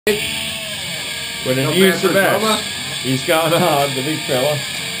With a new Sebastian. He's going hard, the big fella.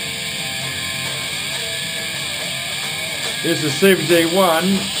 Here's the CBG1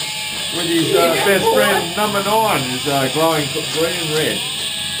 with his best friend number 9. Is glowing green and red.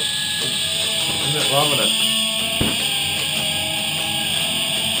 Isn't it loving it?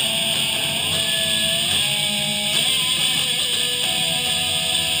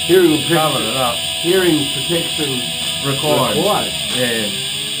 Hearing protection required. Yeah.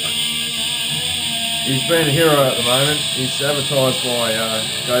 He's been a hero at the moment. He's advertised by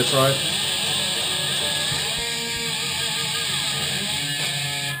Ghost Road.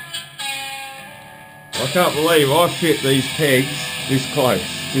 I can't believe I fit these pegs this close.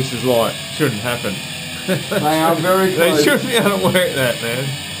 This is like, shouldn't happen. They are very close. They shouldn't be able to work that, man.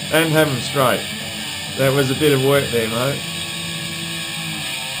 And have them straight. That was a bit of work there, mate.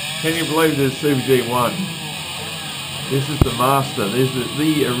 Can you believe there's CBG1? This is the master. This is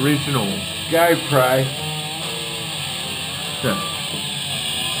the original. Go Prey.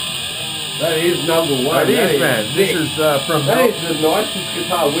 That is number 1. That is, man. This is from... That is the nicest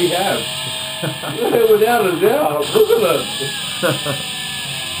guitar we have. Without a doubt. Look at it.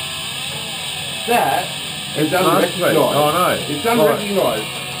 That is unrecognised. Oh, no. It's unrecognised.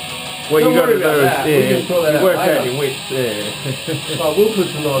 What you got to do is, you work out your width there. Oh, we'll put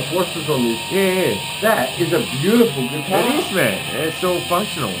some nice washers on this. Yeah. That is a beautiful guitar. It is, man. It's all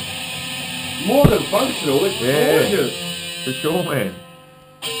functional. More than functional, it's gorgeous. For sure, man.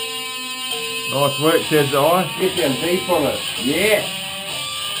 Nice work, Shedz. Get down deep on it. Yeah.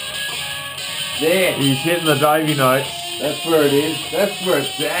 There. He's hitting the Davy notes. That's where it is. That's where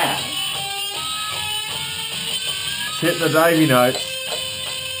it's at. He's hitting the Davy notes.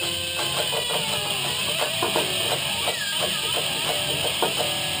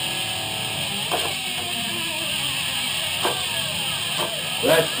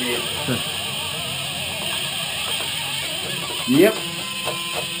 That's it. Yep.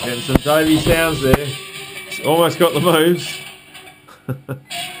 Getting some Davy sounds there. It's almost got the moves. The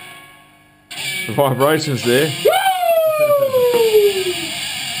vibrations there.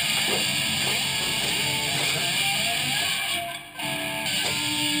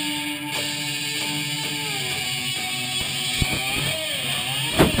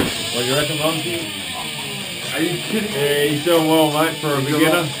 What do you reckon, Mumsy? Are you kidding? Yeah, he's doing well, mate, for a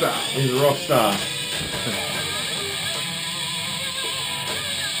beginner. He's a rock star.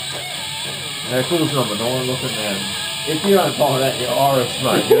 How cool's number 9 looking now? If you don't buy that, you're Irish,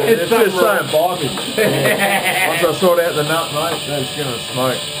 mate. It's just so bobbing. Once I sort out the nut, mate, that's going to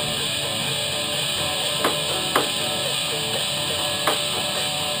smoke.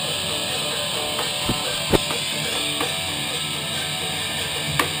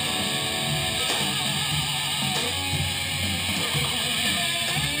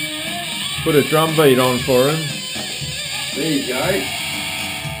 Put a drum beat on for him. There you go.